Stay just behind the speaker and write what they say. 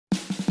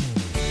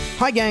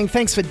Hi gang,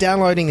 thanks for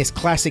downloading this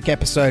classic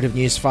episode of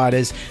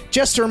Newsfighters.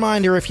 Just a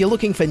reminder, if you're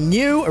looking for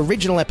new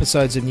original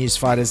episodes of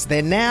Newsfighters,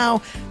 they're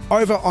now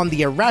over on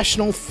the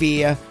Irrational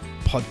Fear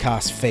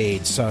podcast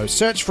feed. So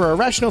search for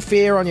Irrational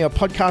Fear on your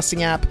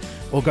podcasting app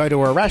or go to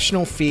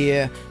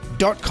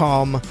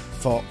irrationalfear.com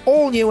for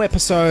all new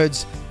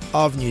episodes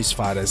of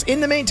Newsfighters.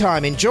 In the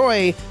meantime,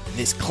 enjoy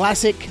this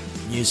classic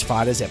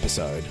Newsfighters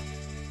episode.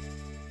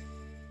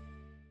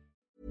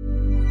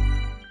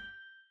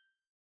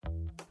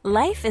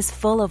 Life is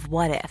full of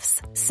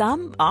what-ifs.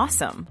 Some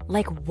awesome,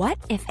 like what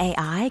if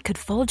AI could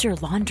fold your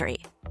laundry?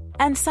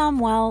 And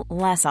some, well,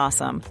 less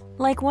awesome,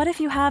 like what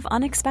if you have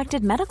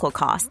unexpected medical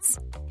costs?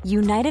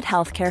 United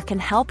Healthcare can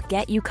help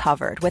get you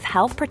covered with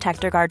Health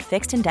Protector Guard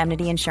fixed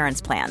indemnity insurance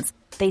plans.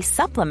 They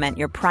supplement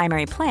your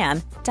primary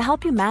plan to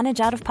help you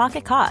manage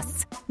out-of-pocket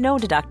costs. No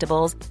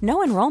deductibles,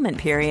 no enrollment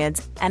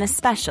periods, and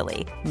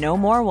especially no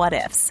more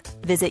what-ifs.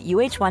 Visit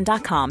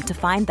uh1.com to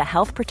find the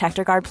Health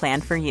Protector Guard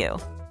plan for you.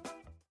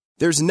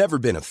 There's never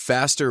been a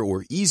faster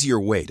or easier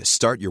way to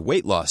start your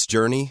weight loss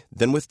journey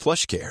than with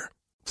PlushCare.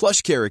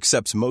 PlushCare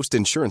accepts most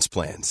insurance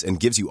plans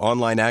and gives you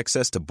online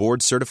access to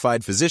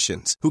board-certified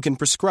physicians who can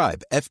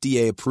prescribe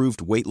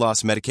FDA-approved weight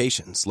loss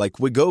medications like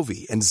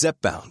Wegovy and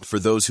Zepbound for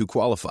those who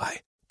qualify.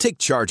 Take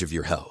charge of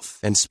your health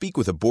and speak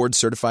with a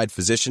board-certified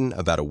physician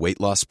about a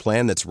weight loss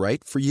plan that's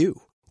right for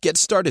you. Get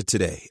started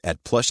today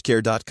at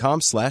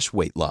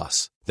plushcare.com/weight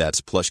loss.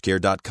 That's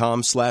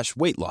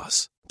plushcare.com/weight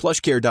loss.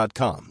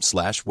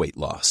 plushcare.com/weight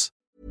loss.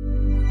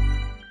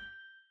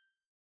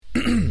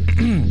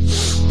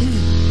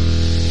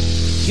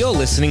 You're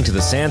listening to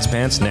the Sans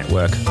Pants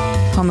Network.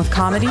 Home of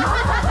comedy,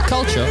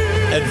 Culture.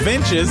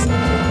 Adventures.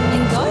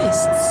 and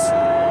ghosts.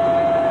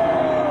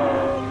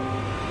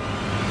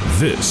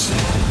 This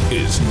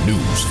is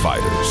News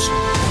Fighters,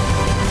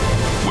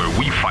 where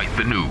we fight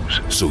the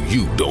news so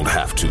you don't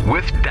have to.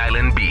 with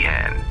Dylan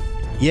Behan.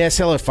 Yes,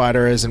 hello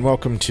fighters, and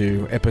welcome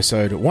to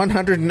episode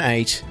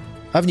 108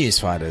 of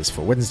Newsfighters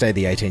for Wednesday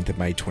the 18th of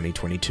May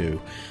 2022.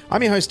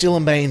 I'm your host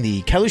Dylan Bain,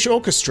 the Kalush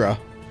Orchestra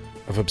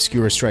of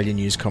obscure Australian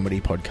news comedy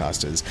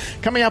podcasters.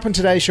 Coming up on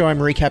today's show, I'm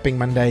recapping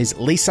Monday's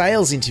Leigh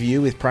Sales interview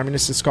with Prime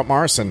Minister Scott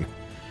Morrison.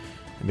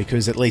 And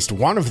because at least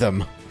one of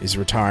them is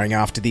retiring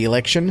after the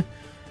election,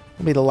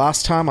 it'll be the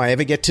last time I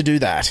ever get to do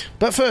that.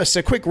 But first,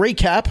 a quick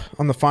recap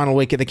on the final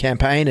week of the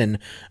campaign, and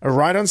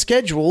right on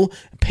schedule,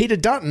 Peter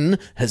Dutton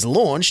has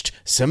launched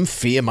some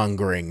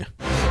fear-mongering.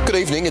 Good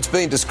evening. It's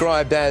been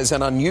described as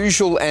an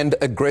unusual and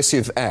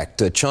aggressive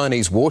act. A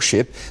Chinese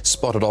warship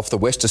spotted off the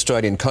West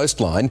Australian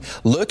coastline,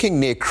 lurking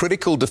near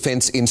critical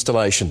defence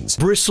installations.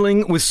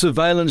 Bristling with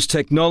surveillance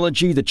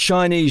technology, the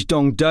Chinese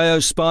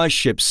Dongdao spy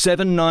ship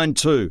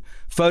 792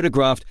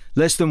 photographed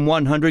less than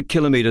 100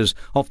 kilometres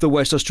off the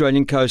West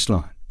Australian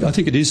coastline. I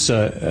think it is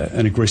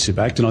an aggressive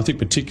act, and I think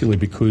particularly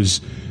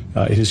because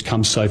it has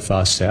come so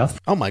far south.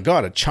 Oh my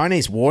god, a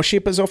Chinese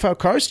warship is off our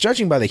coast?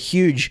 Judging by the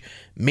huge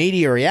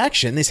media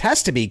reaction, this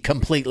has to be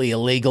completely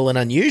illegal and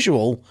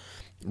unusual,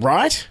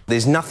 right?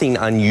 There's nothing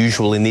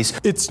unusual in this.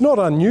 It's not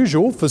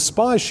unusual for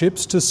spy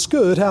ships to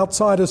skirt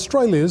outside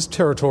Australia's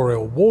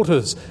territorial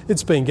waters.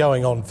 It's been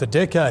going on for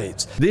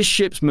decades. This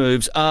ship's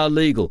moves are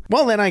legal.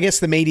 Well, then I guess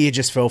the media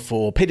just fell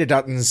for Peter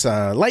Dutton's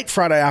late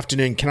Friday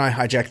afternoon Can I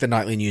Hijack the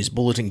Nightly News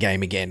bulletin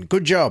game again.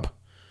 Good job.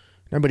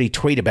 Nobody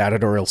tweet about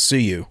it or I'll sue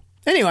you.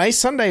 Anyway,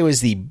 Sunday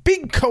was the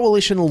big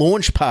coalition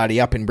launch party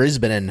up in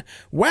Brisbane, and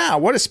wow,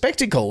 what a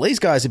spectacle. These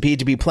guys appeared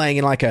to be playing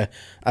in like a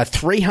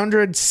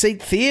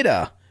 300-seat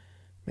theatre.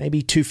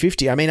 Maybe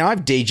 250. I mean,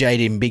 I've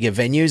DJ'd in bigger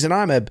venues and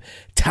I'm a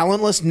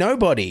talentless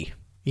nobody.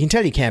 You can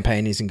tell your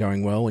campaign isn't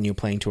going well when you're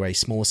playing to a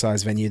smaller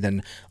size venue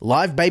than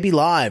Live Baby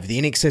Live,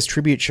 the INXS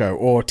tribute show,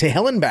 or To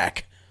Hell and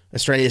Back,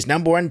 Australia's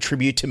 #1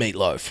 tribute to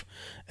Meatloaf.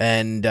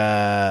 And,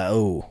 I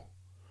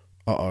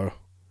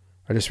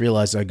just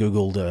realised I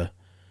Googled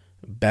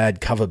bad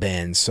cover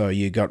bands, so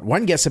you got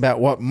one guess about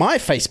what my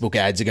Facebook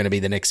ads are going to be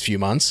the next few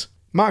months.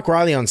 Mark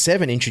Riley on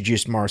 7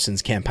 introduced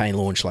Morrison's campaign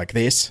launch like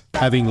this.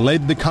 Having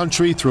led the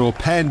country through a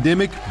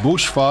pandemic,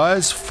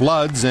 bushfires,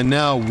 floods, and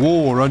now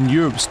war on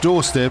Europe's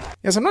doorstep.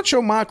 Yes, I'm not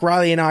sure Mark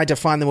Riley and I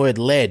define the word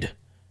led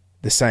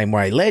the same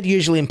way. Led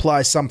usually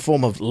implies some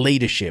form of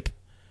leadership.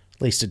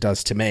 At least it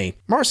does to me.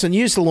 Morrison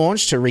used the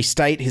launch to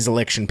restate his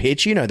election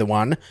pitch. You know the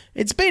one.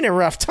 It's been a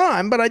rough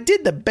time, but I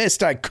did the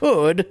best I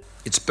could.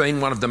 It's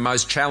been one of the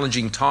most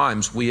challenging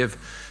times we have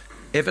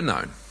ever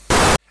known.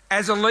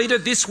 As a leader,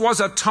 this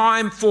was a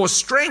time for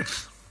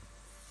strength.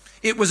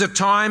 It was a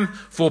time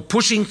for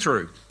pushing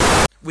through.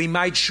 We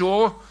made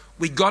sure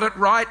we got it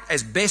right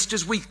as best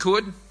as we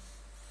could,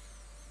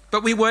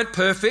 but we weren't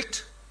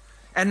perfect,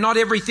 and not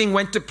everything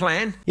went to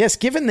plan. Yes,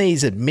 given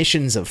these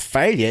admissions of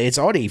failure, it's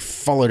odd he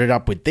followed it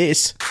up with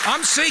this.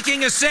 I'm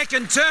seeking a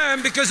second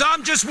term because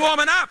I'm just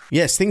warming up.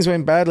 Yes, things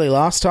went badly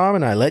last time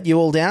and I let you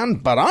all down,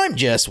 but I'm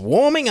just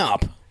warming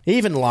up. He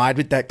even lied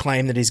with that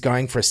claim that he's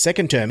going for a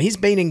second term. He's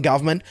been in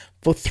government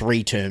for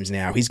 3 terms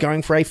now. He's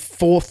going for a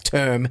 4th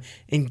term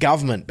in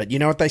government. But you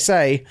know what they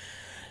say?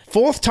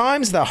 Fourth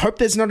time's the hope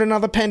there's not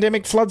another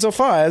pandemic, floods or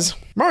fires.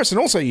 Morrison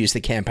also used the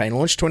campaign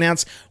launch to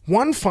announce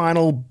one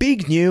final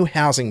big new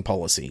housing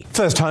policy.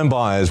 First home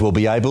buyers will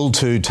be able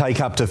to take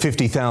up to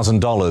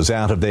 $50,000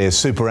 out of their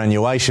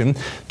superannuation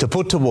to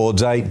put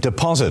towards a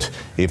deposit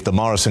if the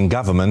Morrison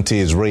government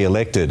is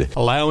re-elected.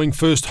 Allowing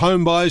first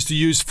home buyers to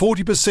use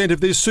 40% of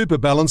their super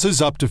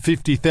balances up to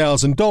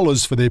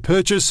 $50,000 for their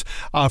purchase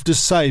after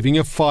saving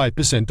a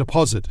 5%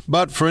 deposit.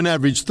 But for an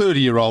average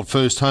 30-year-old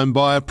first home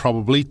buyer,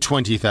 probably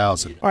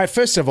 $20,000. All right,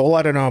 first of all,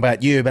 I don't know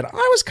about you, but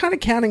I was kind of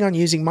counting on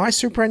using my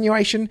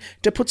superannuation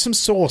to put some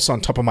sauce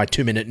on top of my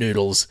 2-minute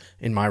noodles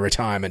in my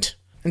retirement.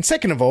 And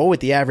second of all,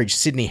 with the average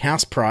Sydney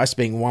house price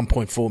being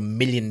 $1.4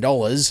 million,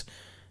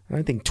 I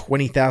don't think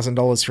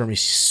 $20,000 from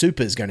his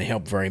super is going to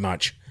help very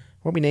much.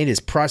 What we need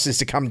is prices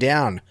to come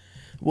down.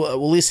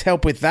 Will this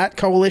help with that,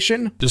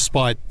 Coalition?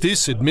 Despite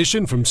this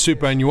admission from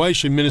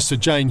Superannuation Minister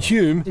Jane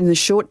Hume, in the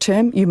short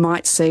term, you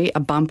might see a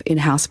bump in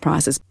house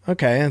prices.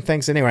 Okay, and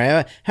thanks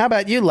anyway. How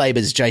about you,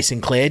 Labor's Jason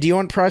Clare? Do you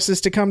want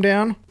prices to come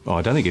down? Oh,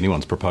 I don't think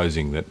anyone's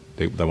proposing that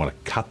they want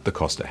to cut the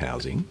cost of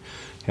housing.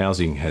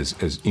 Housing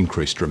has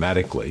increased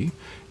dramatically.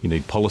 You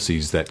need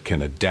policies that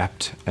can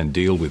adapt and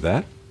deal with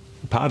that.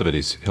 Part of it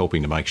is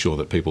helping to make sure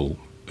that people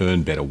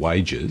earn better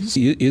wages.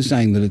 You're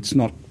saying that it's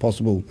not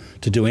possible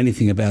to do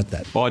anything about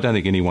that? Well, I don't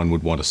think anyone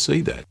would want to see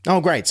that. Oh,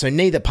 great. So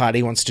neither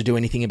party wants to do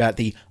anything about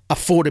the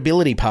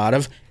affordability part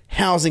of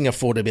housing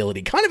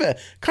affordability.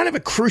 Kind of a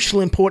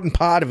crucial, important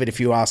part of it, if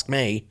you ask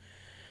me.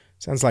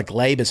 Sounds like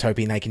Labor's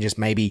hoping they can just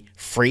maybe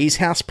freeze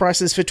house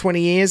prices for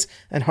 20 years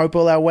and hope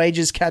all our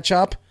wages catch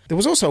up. There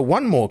was also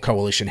one more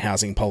coalition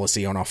housing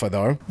policy on offer,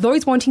 though.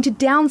 Those wanting to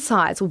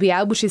downsize will be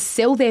able to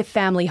sell their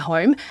family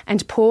home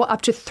and pour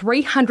up to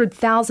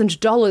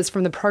 $300,000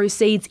 from the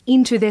proceeds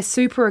into their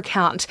super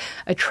account,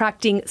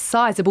 attracting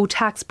sizable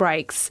tax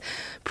breaks.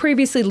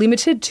 Previously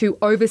limited to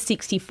over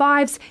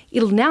 65s,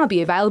 it'll now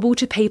be available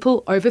to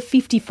people over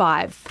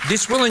 55.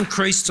 This will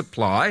increase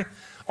supply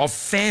of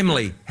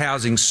family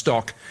housing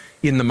stock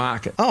in the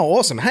market. Oh,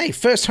 awesome. Hey,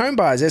 first home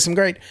buyers, there's some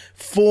great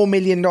 $4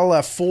 million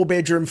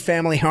 4-bedroom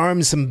family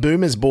homes, some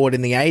boomers bought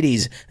in the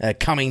 80s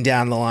coming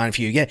down the line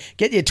for you.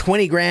 Get your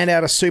 20 grand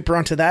out of super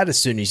onto that as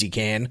soon as you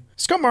can.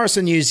 Scott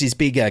Morrison used his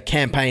big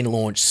campaign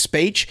launch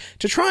speech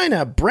to try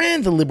and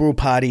brand the Liberal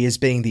Party as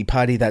being the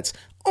party that's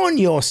on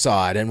your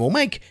side and will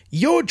make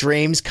your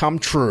dreams come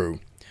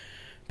true.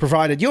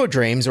 Provided your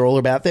dreams are all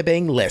about there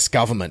being less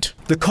government.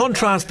 The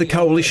contrast the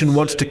Coalition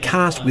wants to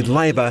cast with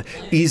Labor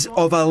is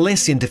of a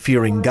less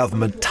interfering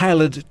government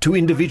tailored to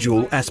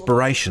individual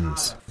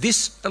aspirations.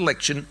 This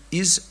election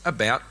is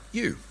about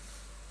you.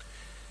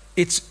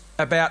 It's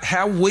about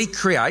how we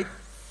create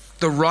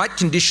the right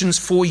conditions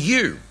for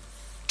you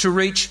to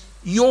reach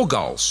your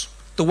goals,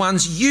 the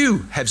ones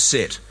you have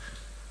set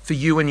for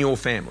you and your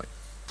family.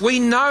 We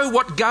know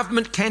what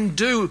government can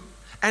do,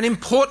 and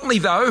importantly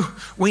though,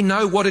 we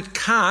know what it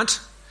can't.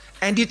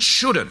 And it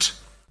shouldn't.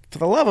 For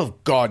the love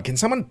of God, can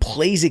someone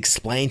please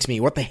explain to me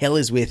what the hell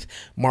is with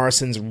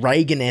Morrison's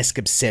Reagan-esque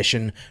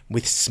obsession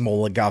with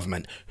smaller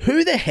government?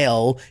 Who the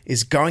hell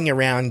is going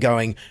around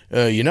going,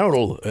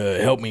 what'll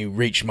help me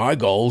reach my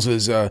goals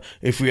is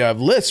if we have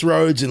less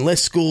roads and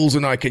less schools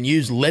and I can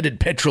use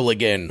leaded petrol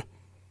again.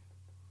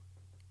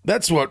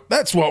 That's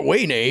what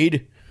we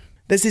need.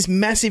 There's this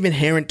massive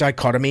inherent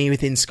dichotomy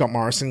within Scott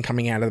Morrison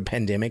coming out of the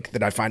pandemic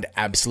that I find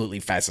absolutely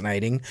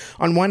fascinating.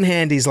 On one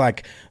hand, he's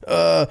like,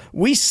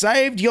 we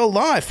saved your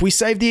life. We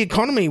saved the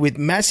economy with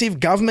massive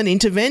government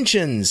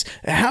interventions.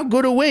 How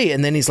good are we?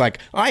 And then he's like,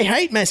 I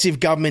hate massive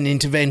government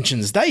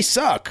interventions. They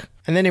suck.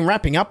 And then in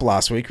wrapping up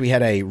last week, we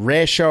had a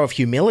rare show of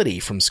humility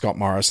from Scott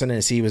Morrison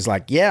as he was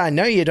like, yeah, I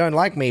know you don't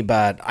like me,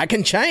 but I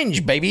can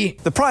change, baby.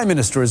 The Prime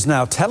Minister is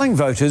now telling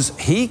voters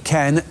he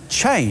can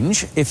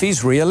change if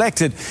he's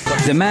re-elected.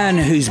 The man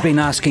who's been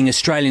asking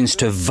Australians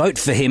to vote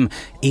for him,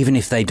 even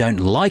if they don't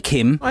like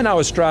him. I know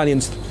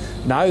Australians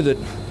know that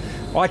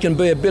I can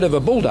be a bit of a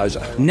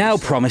bulldozer. Now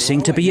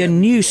promising to be a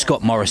new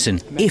Scott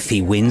Morrison if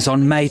he wins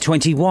on May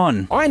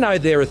 21. I know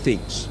there are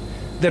things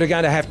that are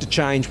going to have to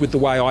change with the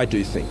way I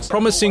do things.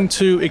 Promising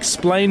to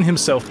explain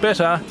himself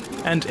better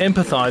and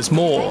empathise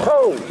more,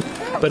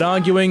 but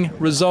arguing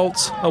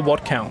results are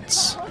what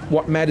counts.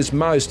 What matters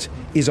most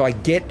is I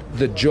get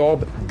the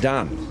job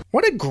done.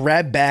 What a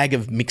grab bag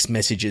of mixed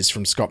messages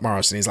from Scott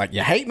Morrison. He's like,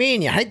 you hate me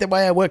and you hate the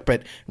way I work,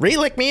 but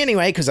re-elect me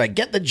anyway because I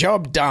get the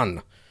job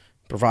done.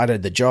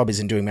 Provided the job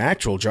isn't doing my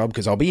actual job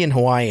because I'll be in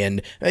Hawaii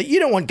and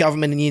you don't want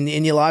government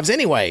in your lives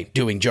anyway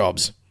doing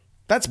jobs.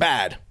 That's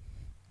bad.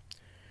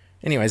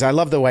 Anyways, I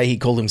love the way he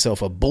called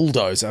himself a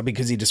bulldozer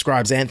because he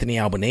describes Anthony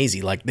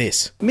Albanese like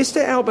this.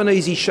 Mr.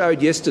 Albanese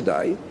showed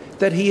yesterday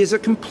that he is a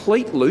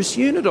complete loose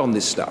unit on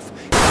this stuff.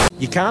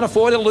 You can't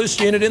afford a loose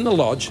unit in the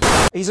lodge.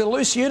 He's a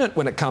loose unit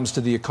when it comes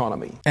to the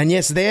economy. And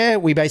yes, there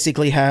we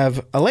basically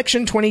have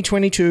election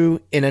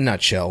 2022 in a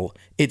nutshell.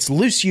 It's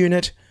loose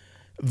unit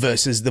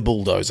versus the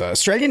bulldozer.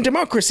 Australian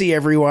democracy,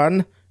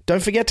 everyone.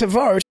 Don't forget to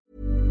vote.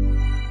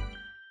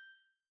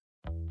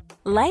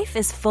 Life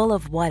is full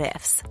of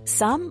what-ifs.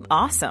 Some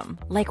awesome,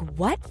 like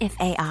what if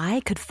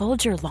AI could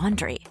fold your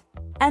laundry?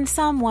 And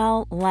some,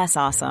 well, less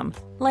awesome.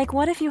 Like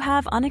what if you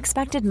have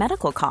unexpected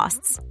medical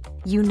costs?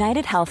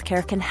 United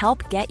Healthcare can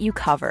help get you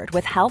covered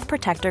with Health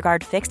Protector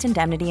Guard fixed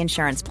indemnity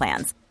insurance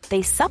plans.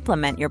 They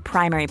supplement your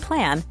primary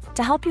plan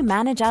to help you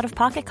manage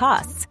out-of-pocket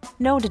costs.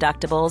 No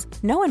deductibles,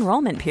 no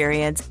enrollment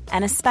periods,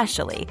 and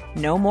especially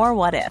no more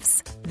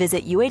what-ifs.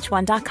 Visit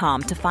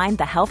uh1.com to find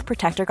the Health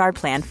Protector Guard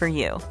plan for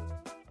you.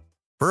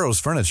 Burrow's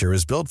furniture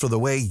is built for the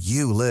way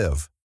you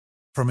live.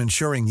 From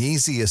ensuring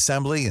easy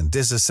assembly and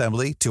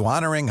disassembly to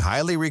honoring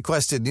highly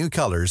requested new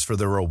colors for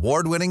their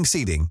award-winning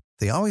seating,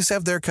 they always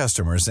have their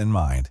customers in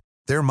mind.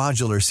 Their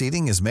modular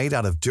seating is made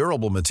out of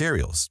durable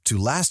materials to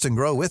last and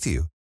grow with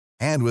you.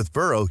 And with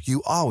Burrow,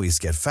 you always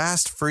get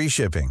fast, free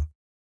shipping.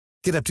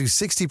 Get up to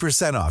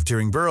 60% off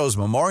during Burrow's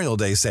Memorial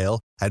Day sale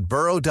at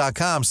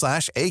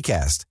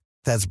burrow.com/ACAST.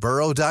 That's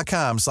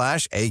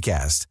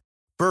burrow.com/ACAST.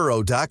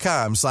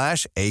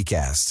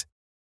 burrow.com/ACAST.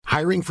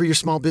 Hiring for your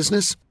small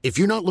business? If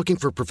you're not looking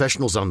for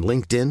professionals on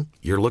LinkedIn,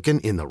 you're looking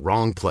in the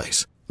wrong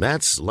place.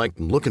 That's like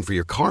looking for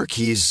your car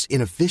keys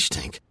in a fish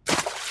tank.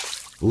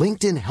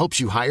 LinkedIn helps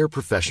you hire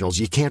professionals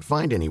you can't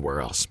find anywhere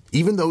else,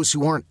 even those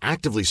who aren't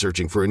actively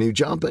searching for a new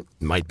job but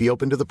might be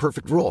open to the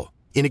perfect role.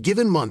 In a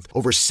given month,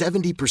 over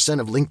 70%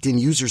 of LinkedIn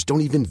users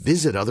don't even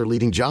visit other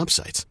leading job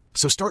sites.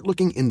 So start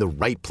looking in the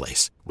right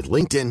place. With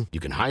LinkedIn, you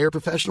can hire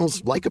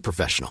professionals like a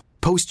professional.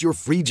 Post your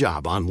free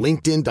job on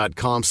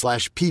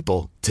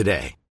linkedin.com/people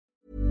today.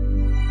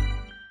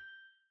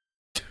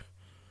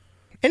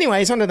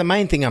 Anyways, on to the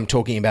main thing I'm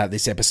talking about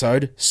this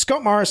episode.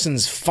 Scott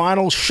Morrison's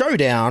final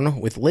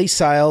showdown with Leigh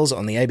Sales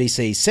on the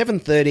ABC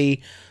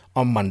 7:30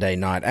 on Monday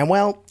night. And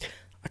well,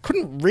 I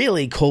couldn't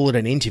really call it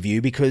an interview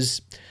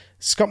because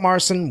Scott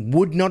Morrison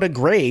would not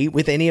agree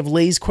with any of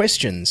Leigh's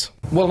questions.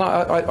 Well,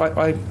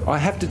 I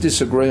have to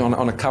disagree on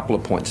a couple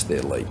of points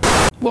there, Leigh.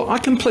 Well, I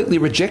completely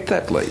reject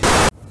that, Leigh.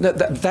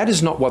 That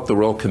is not what the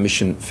Royal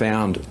Commission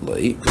found,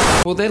 Leigh.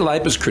 Well, they're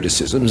Labor's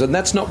criticisms, and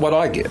that's not what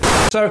I get.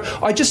 So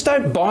I just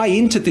don't buy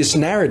into this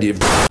narrative.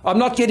 I'm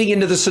not getting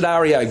into the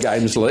scenario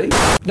games, Leigh.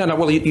 No,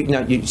 well,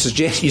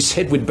 you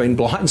said we'd been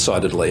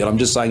blindsided, Leigh, and I'm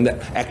just saying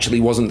that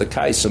actually wasn't the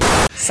case. So what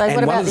about this red line?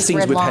 And one of the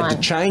things we've had to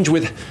change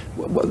with...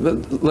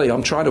 Leigh,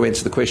 I'm trying to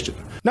answer the question.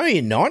 No,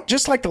 you're not.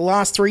 Just like the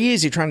last 3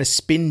 years, you're trying to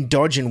spin,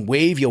 dodge, and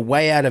weave your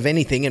way out of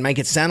anything and make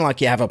it sound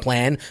like you have a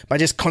plan by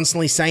just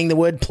constantly saying the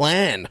word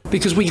plan.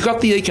 Because we got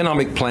the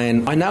economic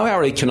plan. I know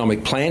our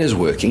economic plan is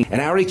working,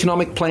 and our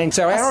economic plan,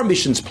 so our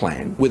emissions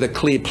plan with a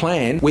clear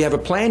plan, we have a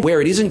plan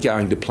where it isn't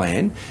going to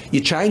plan,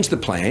 you change the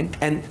plan,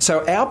 and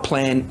so our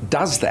plan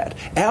does that.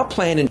 Our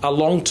plan is a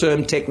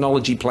long-term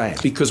technology plan.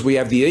 Because we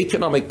have the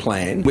economic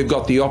plan, we've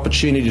got the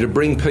opportunity to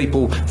bring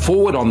people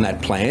forward on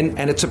that plan,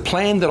 and it's a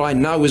plan that I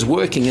know is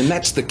working, and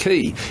that's the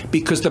key,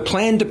 because the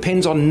plan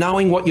depends on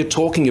knowing what you're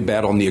talking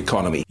about on the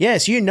economy.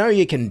 Yes, you know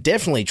you can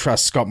definitely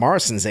trust Scott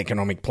Morrison's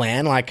economic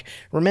plan. Like,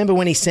 remember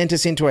when he sent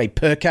us into a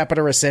per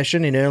capita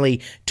recession in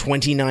early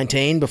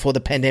 2019 before the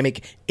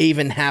pandemic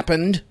even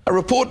happened? A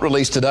report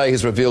released today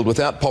has revealed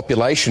without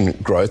population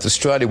growth,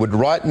 Australia would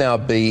right now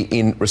be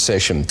in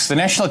recession. The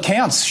national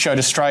accounts showed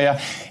Australia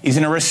is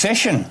in a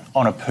recession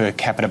on a per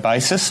capita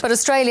basis. But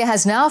Australia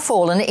has now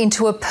fallen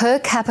into a per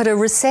capita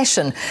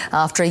recession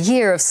after a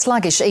year of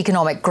sluggish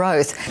economic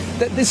growth.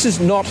 This is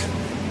not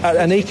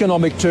an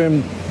economic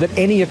term that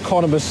any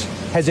economist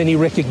has any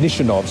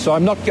recognition of, so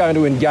I'm not going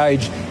to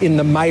engage in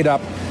the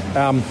made-up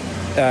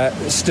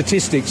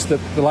statistics that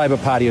the Labor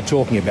Party are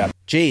talking about.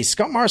 Geez,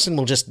 Scott Morrison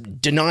will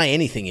just deny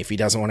anything if he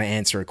doesn't want to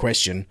answer a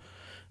question.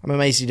 I'm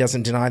amazed he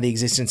doesn't deny the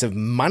existence of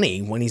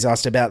money when he's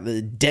asked about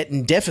the debt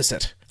and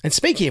deficit. And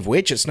speaking of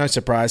which, it's no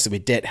surprise that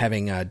with debt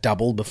having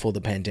doubled before the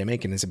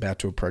pandemic and is about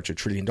to approach $1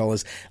 trillion,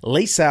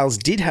 Leigh Sales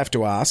did have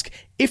to ask,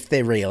 if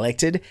they're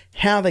re-elected,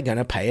 how they're going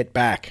to pay it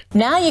back.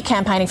 Now you're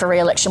campaigning for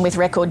re-election with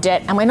record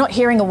debt, and we're not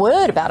hearing a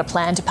word about a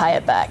plan to pay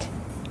it back.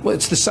 Well,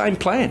 it's the same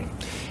plan.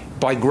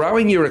 By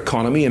growing your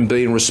economy and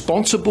being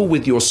responsible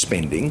with your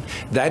spending,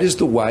 that is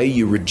the way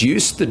you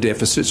reduce the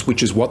deficits,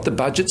 which is what the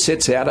budget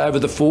sets out over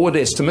the forward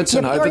estimates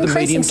and over the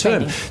medium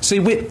term. See,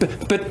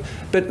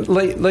 but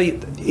Leigh,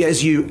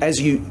 as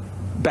you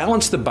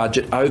balance the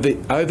budget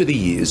over the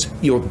years,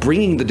 you're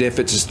bringing the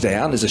deficits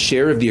down as a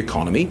share of the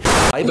economy.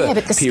 Yeah,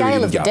 but the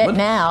scale of the debt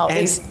now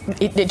is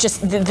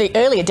the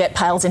earlier debt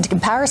pales into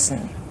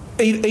comparison.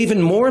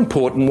 Even more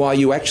important, why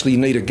you actually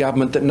need a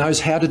government that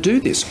knows how to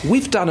do this.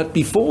 We've done it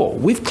before.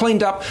 We've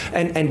cleaned up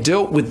and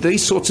dealt with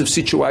these sorts of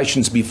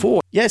situations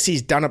before. Yes,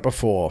 he's done it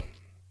before.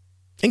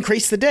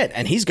 Increase the debt,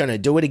 and he's going to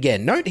do it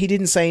again. Note, he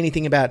didn't say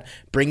anything about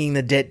bringing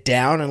the debt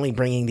down, only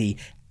bringing the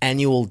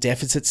annual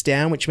deficits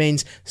down, which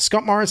means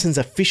Scott Morrison's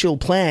official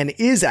plan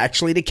is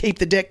actually to keep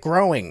the debt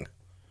growing.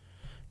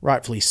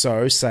 Rightfully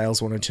so,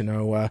 Sales wanted to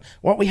know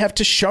what we have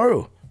to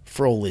show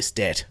for all this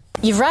debt.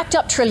 You've racked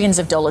up trillions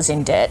of dollars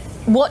in debt.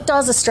 What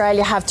does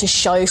Australia have to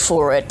show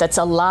for it that's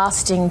a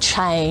lasting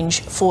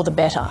change for the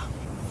better?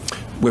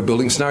 We're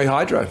building Snowy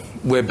Hydro.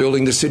 We're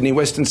building the Sydney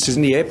Western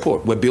Sydney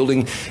Airport. We're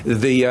building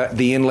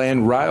the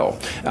Inland Rail.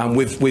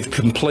 We've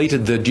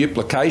completed the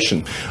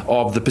duplication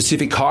of the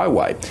Pacific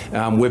Highway.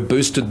 We've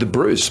boosted the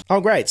Bruce.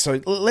 Oh, great.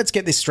 So let's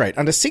get this straight.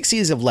 Under 6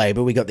 years of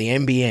Labor, we got the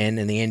NBN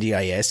and the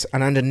NDIS,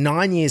 and under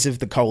 9 years of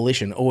the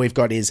Coalition, all we've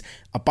got is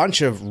a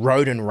bunch of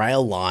road and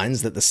rail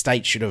lines that the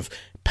state should have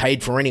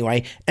paid for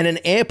anyway, and an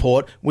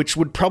airport which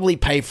would probably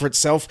pay for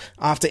itself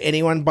after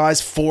anyone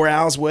buys 4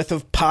 hours worth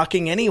of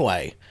parking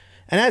anyway.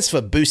 And as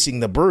for boosting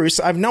the Bruce,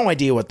 I have no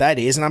idea what that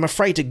is, and I'm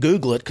afraid to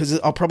Google it because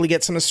I'll probably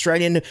get some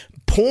Australian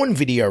porn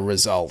video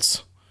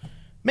results.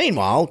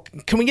 Meanwhile,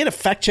 can we get a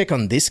fact check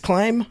on this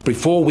claim?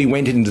 Before we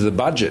went into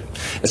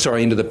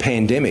the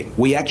pandemic,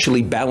 we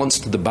actually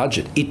balanced the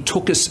budget. It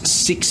took us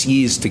 6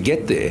 years to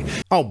get there.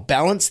 Oh,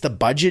 balance the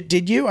budget,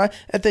 did you?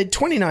 At the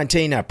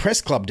 2019 Press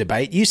Club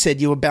debate, you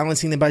said you were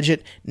balancing the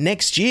budget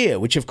next year,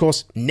 which of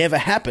course never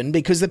happened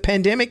because the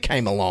pandemic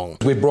came along.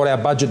 We've brought our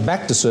budget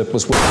back to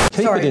surplus. We'll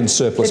keep it in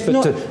surplus.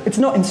 It's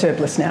not in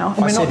surplus now.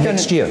 I said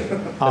next year.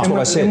 That's what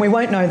I said. And we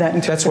won't know that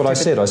until That's what I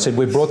said. I said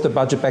we've brought the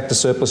budget back to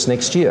surplus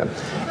next year.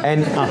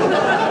 And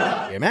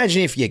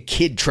imagine if your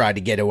kid tried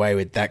to get away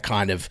with that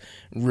kind of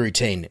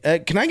routine.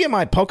 Can I get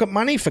my pocket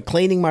money for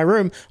cleaning my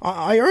room?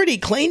 I already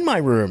cleaned my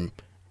room.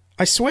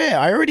 I swear,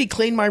 I already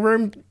cleaned my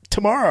room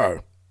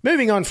tomorrow.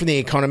 Moving on from the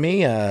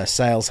economy,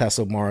 Sales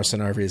hassled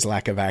Morrison over his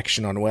lack of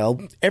action on, well,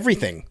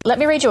 everything. Let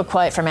me read you a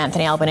quote from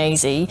Anthony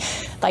Albanese.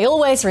 They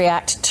always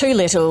react too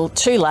little,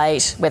 too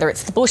late, whether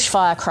it's the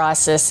bushfire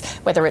crisis,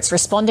 whether it's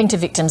responding to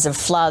victims of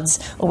floods,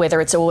 or whether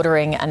it's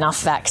ordering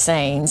enough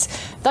vaccines.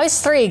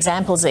 Those three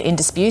examples are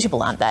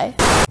indisputable, aren't they?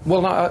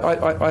 Well,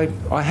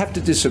 I have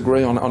to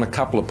disagree on a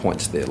couple of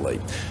points there,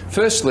 Lee.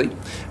 Firstly,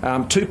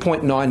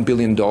 $2.9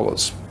 billion.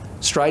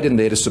 Straight in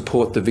there to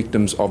support the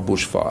victims of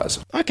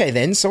bushfires. Okay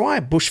then, so why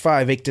are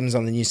bushfire victims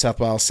on the New South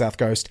Wales South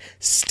Coast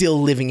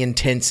still living in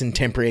tents and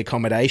temporary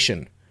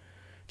accommodation?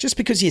 Just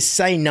because you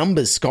say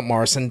numbers, Scott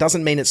Morrison,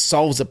 doesn't mean it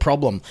solves a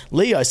problem.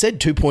 Lee, I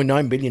said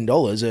 $2.9 billion.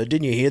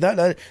 Didn't you hear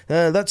that?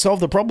 That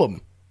solved the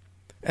problem.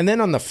 And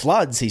then on the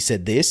floods, he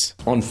said this.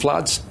 On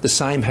floods, the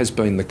same has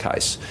been the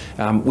case.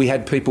 We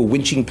had people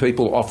winching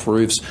people off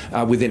roofs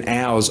within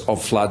hours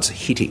of floods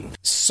hitting.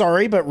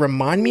 Sorry, but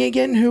remind me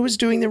again who was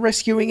doing the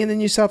rescuing in the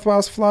New South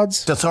Wales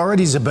floods?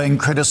 Authorities are being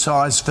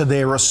criticised for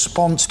their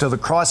response to the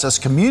crisis.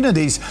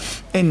 Communities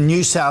in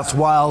New South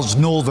Wales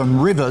Northern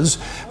Rivers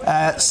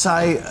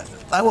say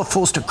they were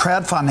forced to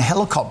crowdfund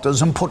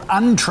helicopters and put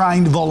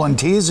untrained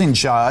volunteers in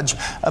charge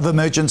of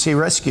emergency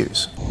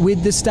rescues.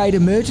 With the State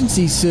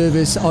Emergency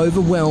Service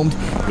overwhelmed,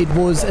 it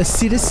was a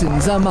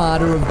citizens'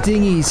 armada of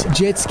dinghies,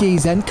 jet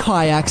skis and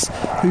kayaks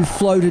who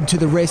floated to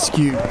the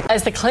rescue.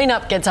 As the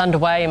clean-up gets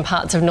underway in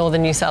parts of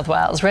northern New South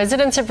Wales,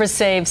 residents have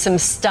received some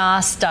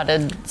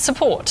star-studded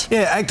support.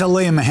 Yeah, actor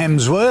Liam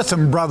Hemsworth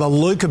and brother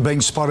Luke have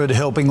been spotted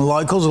helping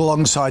locals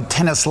alongside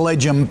tennis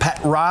legend Pat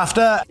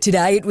Rafter.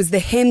 Today it was the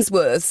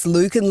Hemsworths,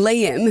 Luke and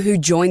Liam, who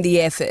joined the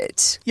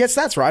effort. Yes,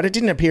 that's right. It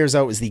didn't appear as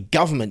though it was the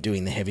government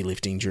doing the heavy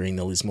lifting during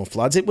the Lismore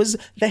floods. It was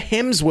the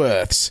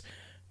Hemsworths.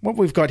 What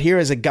we've got here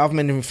is a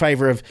government in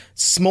favour of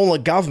smaller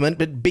government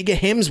but bigger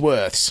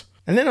Hemsworths.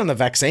 And then on the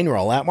vaccine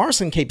rollout,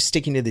 Morrison keeps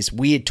sticking to this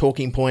weird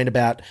talking point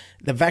about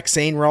the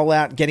vaccine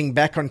rollout getting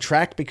back on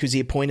track because he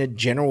appointed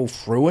General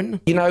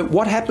Fruin. You know,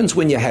 what happens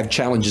when you have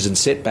challenges and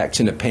setbacks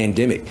in a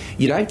pandemic?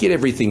 You don't get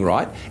everything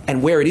right,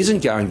 and where it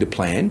isn't going to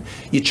plan,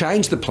 you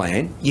change the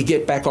plan, you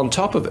get back on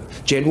top of it.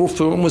 General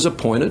Fruin was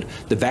appointed,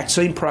 the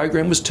vaccine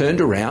program was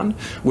turned around,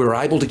 we were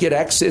able to get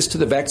access to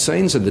the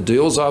vaccines and the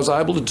deals I was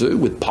able to do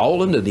with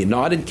Poland and the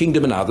United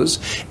Kingdom and others,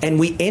 and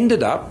we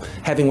ended up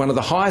having one of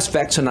the highest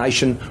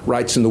vaccination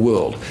rates in the world.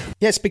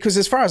 Yes, because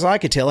as far as I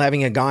could tell,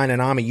 having a guy in an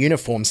army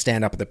uniform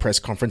stand up at the press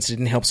conference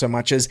didn't help so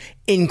much as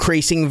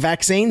increasing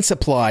vaccine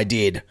supply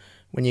did.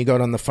 When you got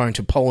on the phone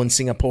to Poland,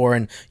 Singapore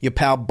and your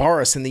pal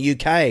Boris in the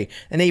UK.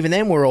 And even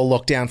then we're all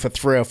locked down for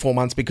 3 or 4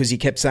 months because you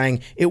kept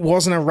saying it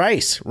wasn't a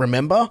race,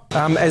 remember?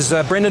 As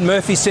Brendan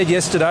Murphy said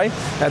yesterday,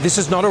 this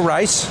is not a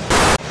race.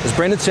 As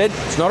Brendan said,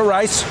 it's not a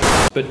race.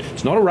 But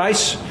it's not a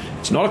race.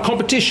 It's not a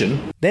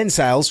competition. Then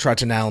Sales tried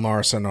to nail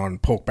Morrison on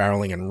pork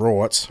barrelling and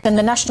rorts. And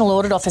the National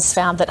Audit Office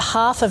found that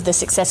half of the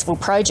successful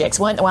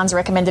projects weren't the ones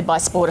recommended by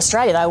Sport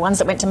Australia, they were ones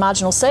that went to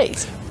marginal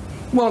seats.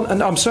 Well,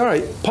 and I'm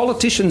sorry,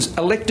 politicians,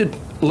 elected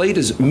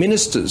leaders,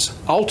 ministers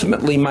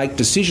ultimately make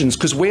decisions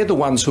because we're the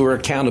ones who are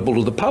accountable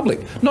to the public,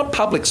 not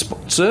public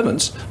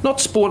servants, not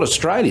Sport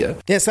Australia.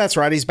 Yes, that's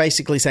right. He's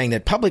basically saying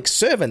that public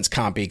servants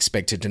can't be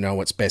expected to know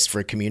what's best for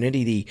a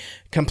community. The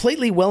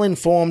completely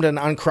well-informed and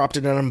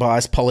uncorrupted and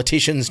unbiased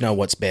politicians know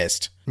what's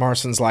best.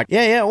 Morrison's like,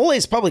 yeah, all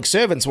these public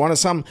servants wanted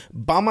some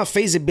bummer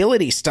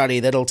feasibility study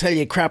that'll tell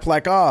you crap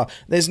like,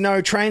 there's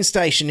no train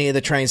station near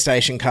the train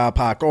station car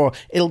park, or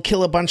it'll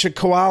kill a bunch of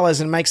koalas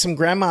and make some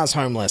grandmas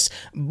homeless.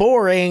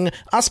 Boring.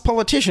 Us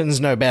politicians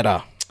know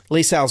better.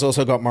 Leigh Sales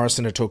also got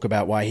Morrison to talk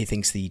about why he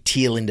thinks the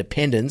teal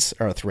independents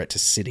are a threat to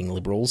sitting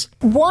Liberals.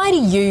 Why do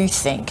you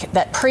think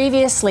that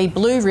previously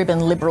blue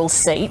ribbon Liberal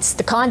seats,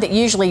 the kind that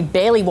usually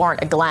barely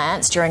warrant a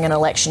glance during an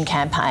election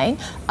campaign,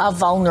 are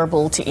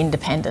vulnerable to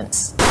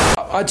independents?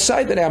 I'd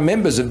say that our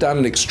members have done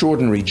an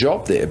extraordinary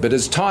job there, but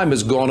as time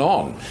has gone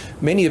on,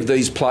 many of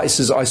these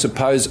places, I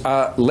suppose,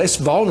 are less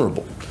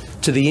vulnerable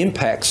to the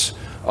impacts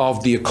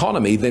of the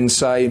economy than,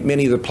 say,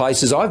 many of the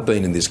places I've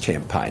been in this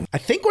campaign. I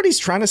think what he's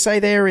trying to say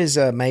there is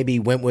maybe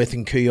Wentworth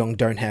and Kooyong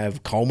don't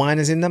have coal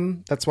miners in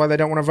them. That's why they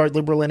don't want to vote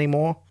Liberal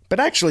anymore. But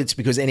actually, it's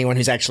because anyone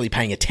who's actually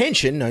paying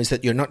attention knows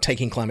that you're not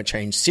taking climate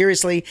change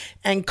seriously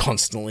and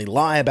constantly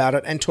lie about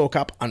it and talk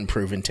up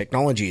unproven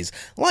technologies,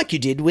 like you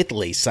did with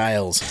Leigh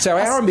Sales. So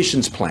our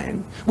emissions plan,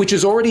 which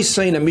has already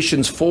seen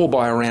emissions fall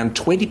by around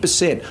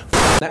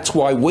 20%, that's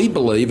why we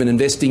believe in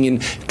investing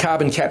in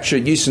carbon capture,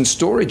 use and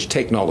storage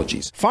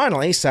technologies.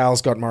 Finally,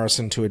 Sales got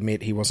Morrison to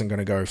admit he wasn't going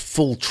to go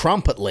full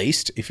Trump, at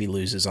least, if he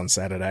loses on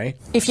Saturday.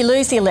 If you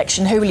lose the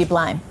election, who will you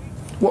blame?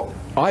 Well,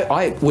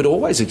 I would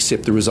always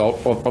accept the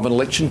result of an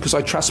election because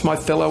I trust my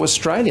fellow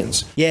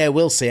Australians. Yeah,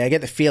 we'll see. I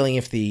get the feeling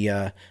if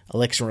the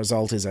election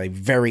result is a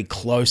very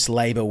close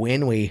Labor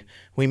win, we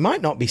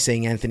might not be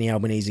seeing Anthony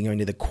Albanese going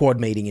to the Quad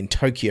meeting in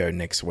Tokyo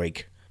next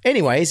week.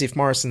 Anyways, if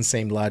Morrison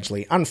seemed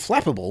largely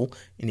unflappable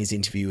in his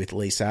interview with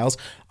Leigh Sales,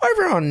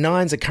 over on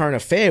Nine's A Current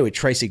Affair with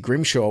Tracy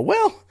Grimshaw,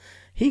 well,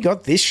 he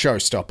got this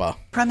showstopper.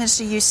 Prime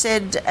Minister, you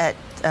said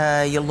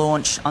at your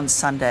launch on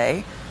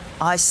Sunday,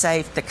 I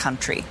saved the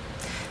country.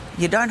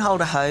 You don't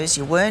hold a hose,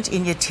 you weren't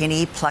in your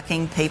tinny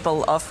plucking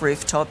people off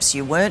rooftops,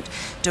 you weren't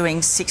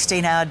doing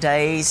 16-hour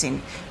days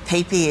in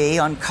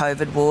PPE on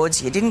COVID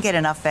wards, you didn't get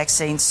enough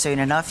vaccines soon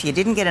enough, you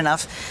didn't get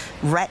enough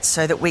rats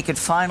so that we could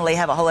finally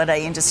have a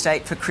holiday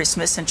interstate for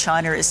Christmas, and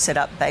China is set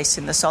up base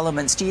in the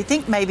Solomons. Do you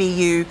think maybe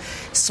you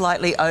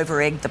slightly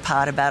over-egged the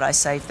part about I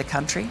saved the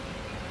country?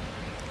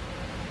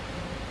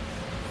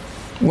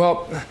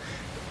 Well,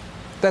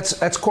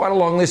 that's quite a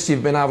long list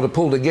you've been able to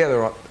pull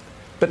together.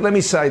 But let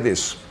me say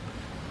this.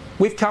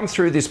 We've come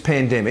through this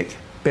pandemic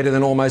better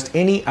than almost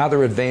any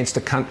other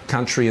advanced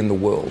country in the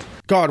world.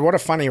 God, what a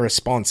funny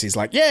response. He's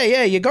like,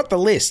 yeah, you got the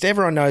list.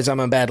 Everyone knows I'm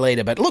a bad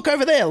leader, but look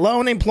over there, low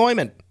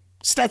unemployment.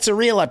 Stats are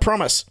real, I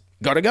promise.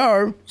 Gotta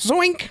go.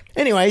 Zoink.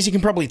 Anyways, you can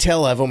probably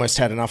tell I've almost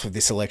had enough of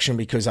this election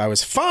because I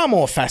was far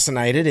more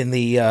fascinated in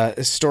the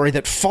story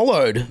that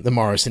followed the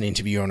Morrison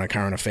interview on A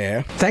Current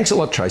Affair. Thanks a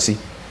lot, Tracy.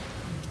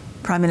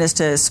 Prime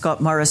Minister Scott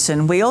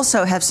Morrison, we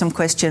also have some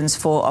questions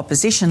for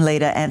Opposition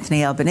Leader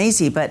Anthony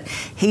Albanese, but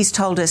he's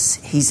told us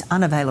he's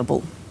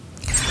unavailable.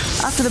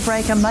 After the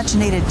break, a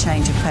much-needed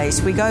change of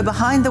pace. We go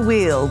behind the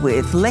wheel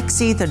with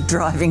Lexi the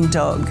driving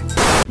dog.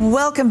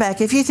 Welcome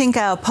back. If you think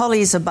our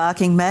pollies are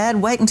barking mad,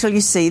 wait until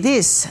you see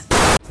this.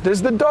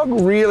 Does the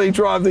dog really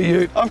drive the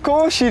ute? Of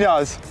course she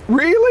does.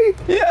 Really?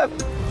 Yep.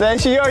 There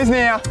she goes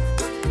now.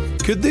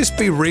 Could this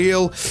be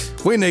real?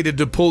 We needed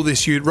to pull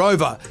this ute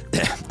rover.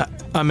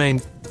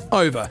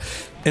 over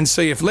and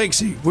see if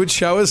Lexi would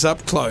show us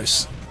up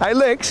close. Hey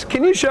Lex,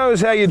 can you show us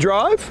how you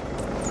drive?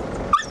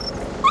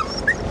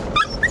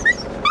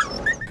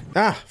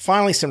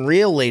 Finally some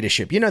real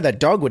leadership. You know that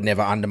dog would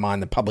never undermine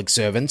the public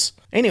servants.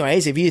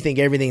 Anyways, if you think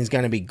everything's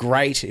going to be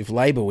great if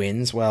Labor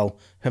wins, well,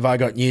 have I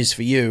got news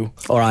for you.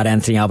 All right,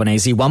 Anthony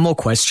Albanese, one more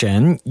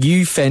question.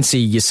 You fancy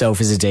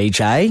yourself as a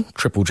DJ,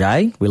 Triple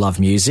J, we love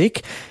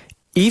music.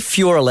 If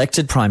you're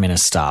elected Prime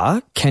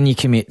Minister, can you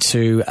commit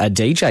to a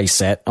DJ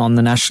set on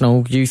the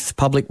National Youth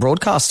Public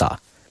Broadcaster?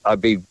 I'd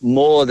be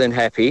more than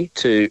happy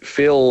to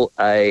fill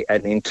an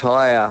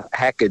entire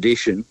hack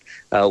edition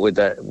with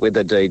a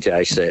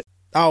DJ set.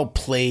 Oh,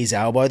 please,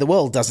 Albo. The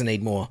world doesn't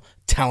need more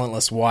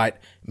talentless, white,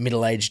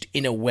 middle-aged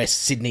inner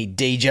West Sydney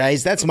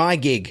DJs. That's my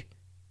gig.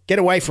 Get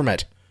away from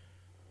it.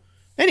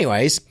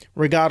 Anyways,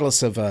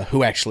 regardless of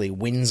who actually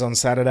wins on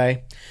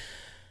Saturday,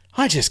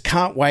 I just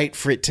can't wait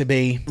for it to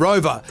be...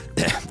 Rover.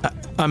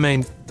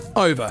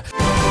 over.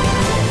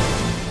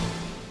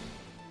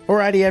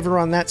 Alrighty,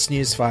 everyone, that's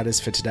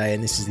Newsfighters for today,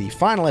 and this is the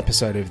final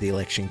episode of the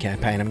election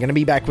campaign. I'm going to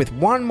be back with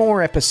one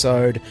more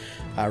episode,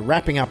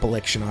 wrapping up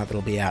election night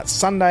that'll be out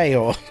Sunday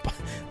or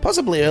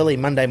possibly early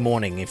Monday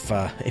morning if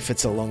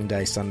it's a long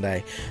day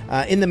Sunday.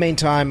 In the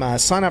meantime,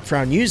 sign up for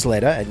our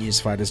newsletter at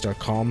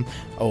newsfighters.com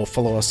or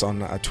follow us on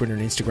Twitter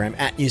and Instagram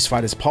at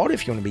newsfighterspod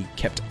if you want to be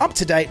kept up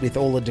to date with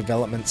all the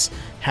developments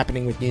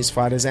happening with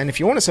Newsfighters. And if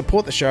you want to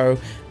support the show,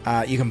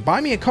 you can buy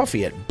me a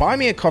coffee at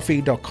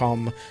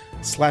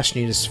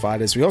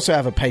buymeacoffee.com/newsfighters. We also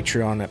have a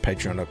Patreon at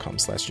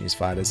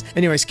patreon.com/newsfighters.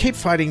 Anyways, keep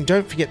fighting,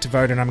 don't forget to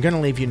vote, and I'm going to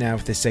leave you now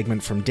with this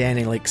segment from Dan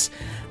Illick's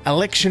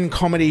election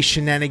comedy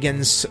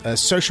shenanigans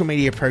social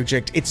media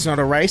project It's Not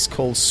a Race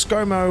called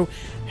ScoMo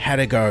How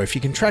to Go. If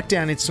you can track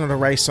down It's Not a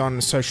Race on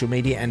social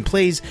media, and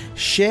please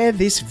share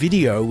this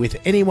video with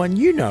anyone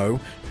you know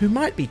who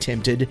might be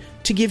tempted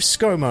to give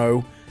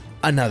ScoMo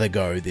another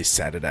go this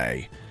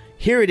Saturday.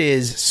 Here it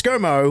is,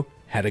 ScoMo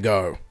How to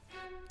Go.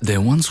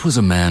 There once was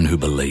a man who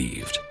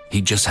believed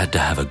he just had to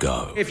have a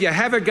go. If you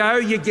have a go,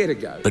 you get a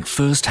go. But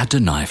first had to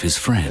knife his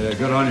friend. Yeah,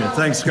 good on you.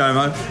 Thanks,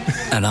 ScoMo.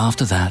 And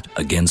after that,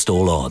 against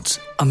all odds,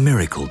 a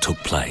miracle took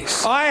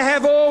place. I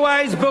have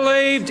always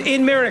believed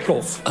in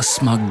miracles. A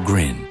smug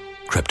grin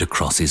crept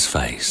across his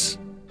face.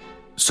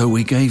 So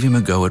we gave him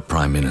a go at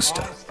Prime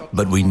Minister,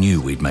 but we knew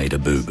we'd made a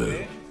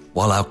boo-boo.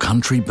 While our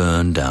country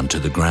burned down to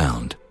the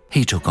ground,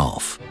 he took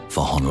off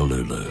for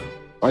Honolulu.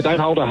 I don't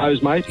hold a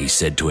hose, mate. He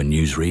said to a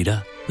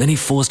newsreader. Then he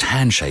forced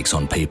handshakes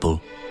on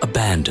people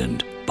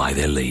abandoned by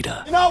their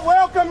leader. You're not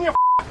welcome, you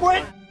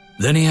f***wit!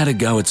 Then he had a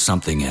go at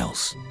something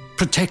else,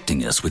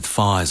 protecting us with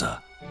Pfizer.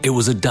 It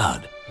was a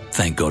dud.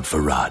 Thank God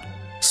for Rudd.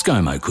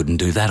 ScoMo couldn't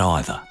do that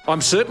either.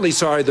 I'm certainly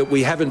sorry that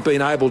we haven't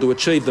been able to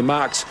achieve the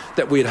marks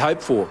that we had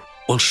hoped for.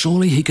 Well,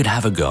 surely he could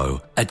have a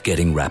go at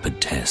getting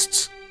rapid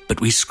tests. But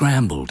we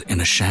scrambled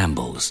in a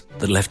shambles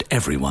that left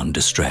everyone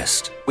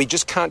distressed. We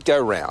just can't go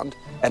round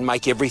and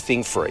make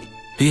everything free.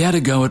 He had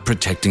a go at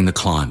protecting the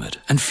climate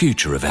and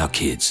future of our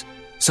kids.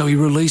 So he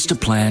released a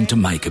plan to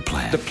make a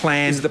plan. The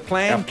plan is the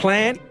plan. Our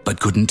plan. But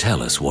couldn't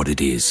tell us what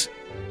it is.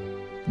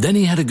 Then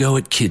he had a go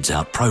at kids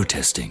out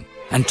protesting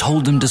and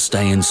told them to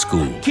stay in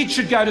school. Kids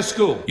should go to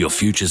school. Your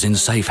future's in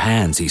safe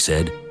hands, he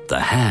said. The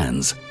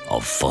hands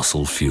of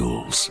fossil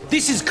fuels.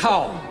 This is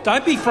coal.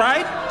 Don't be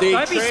afraid.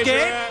 Don't be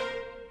scared.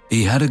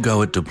 He had a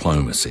go at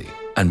diplomacy,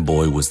 and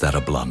boy was that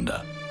a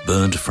blunder.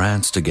 Burned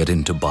France to get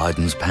into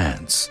Biden's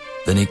pants.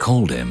 Then he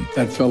called him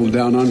That fella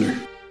down under.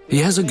 He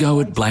has a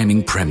go at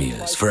blaming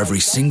premiers for every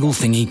single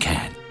thing he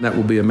can. That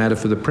will be a matter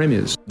for the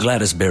premiers.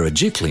 Gladys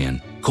Berejiklian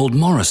called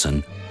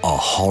Morrison a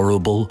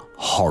horrible,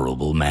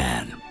 horrible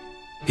man.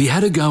 He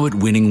had a go at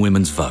winning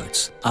women's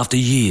votes after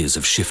years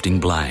of shifting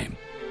blame.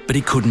 But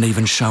he couldn't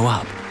even show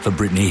up for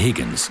Brittany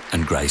Higgins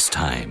and Grace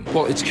Tame.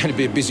 Well, it's going to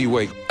be a busy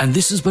week. And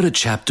this is but a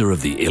chapter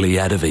of the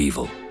Iliad of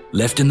evil,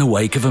 left in the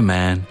wake of a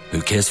man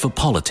who cares for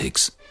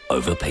politics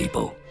over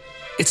people.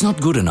 It's not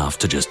good enough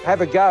to just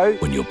have a go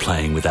when you're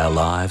playing with our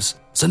lives.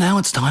 So now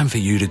it's time for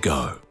you to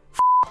go.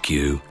 F***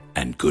 you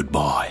and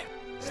goodbye.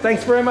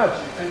 Thanks very much.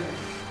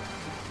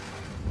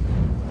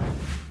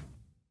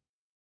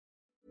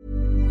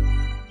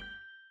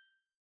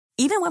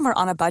 Even when we're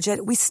on a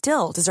budget, we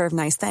still deserve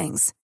nice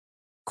things.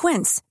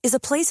 Quince is a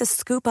place to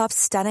scoop up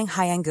stunning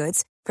high-end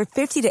goods for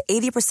 50 to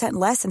 80%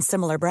 less than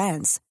similar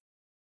brands.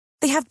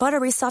 They have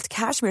buttery soft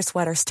cashmere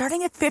sweaters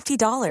starting at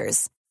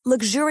 $50,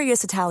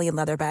 luxurious Italian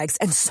leather bags,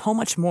 and so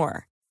much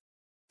more.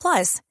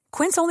 Plus,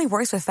 Quince only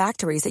works with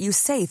factories that use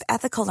safe,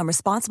 ethical, and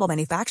responsible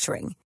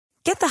manufacturing.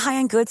 Get the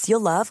high-end goods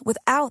you'll love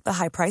without the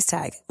high price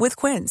tag with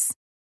Quince.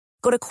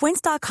 Go to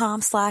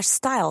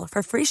quince.com/style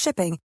for free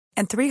shipping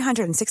and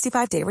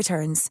 365-day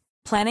returns.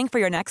 Planning for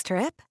your next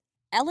trip?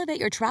 Elevate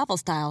your travel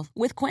style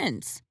with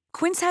Quince.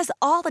 Quince has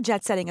all the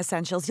jet-setting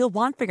essentials you'll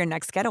want for your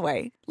next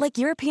getaway, like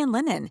European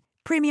linen,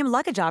 premium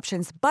luggage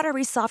options,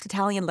 buttery soft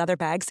Italian leather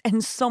bags,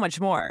 and so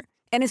much more.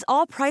 And is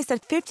all priced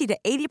at 50 to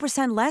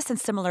 80% less than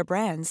similar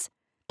brands.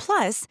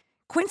 Plus,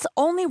 Quince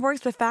only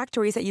works with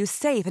factories that use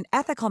safe and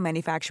ethical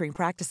manufacturing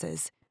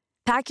practices.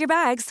 Pack your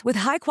bags with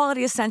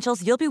high-quality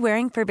essentials you'll be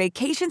wearing for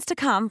vacations to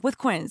come with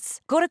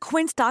Quince. Go to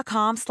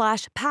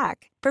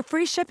quince.com/pack for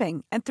free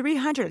shipping and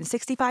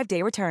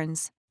 365-day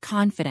returns.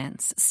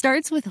 Confidence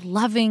starts with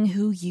loving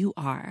who you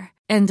are.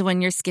 And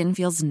when your skin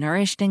feels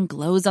nourished and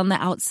glows on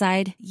the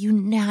outside, you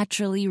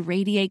naturally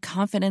radiate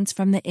confidence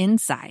from the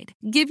inside.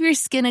 Give your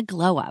skin a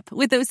glow up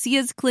with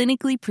Osea's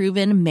clinically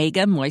proven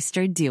Mega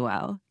Moisture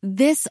Duo.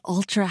 This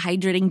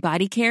ultra-hydrating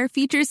body care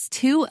features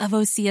two of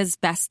Osea's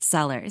best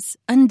sellers,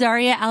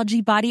 Undaria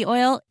Algae Body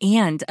Oil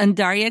and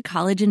Undaria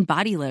Collagen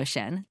Body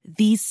Lotion.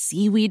 These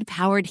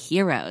seaweed-powered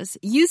heroes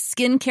use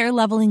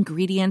skincare-level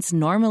ingredients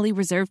normally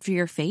reserved for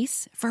your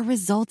face for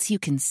results you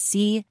can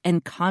see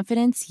and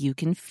confidence you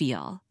can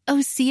feel.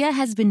 Osea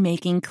has been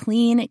making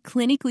clean,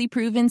 clinically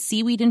proven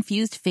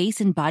seaweed-infused face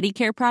and body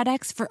care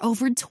products for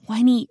over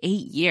 28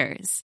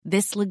 years.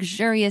 This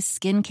luxurious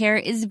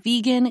skincare is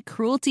vegan,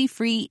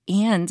 cruelty-free,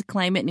 and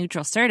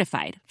climate-neutral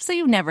certified, so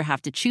you never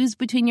have to choose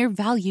between your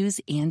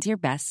values and your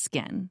best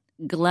skin.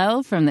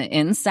 Glow from the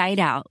inside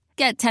out.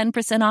 Get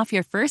 10% off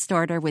your first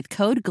order with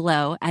code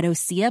GLOW at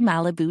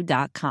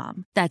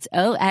OseaMalibu.com. That's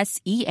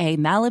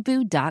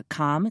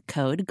OSEAMalibu.com,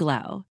 code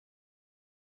GLOW.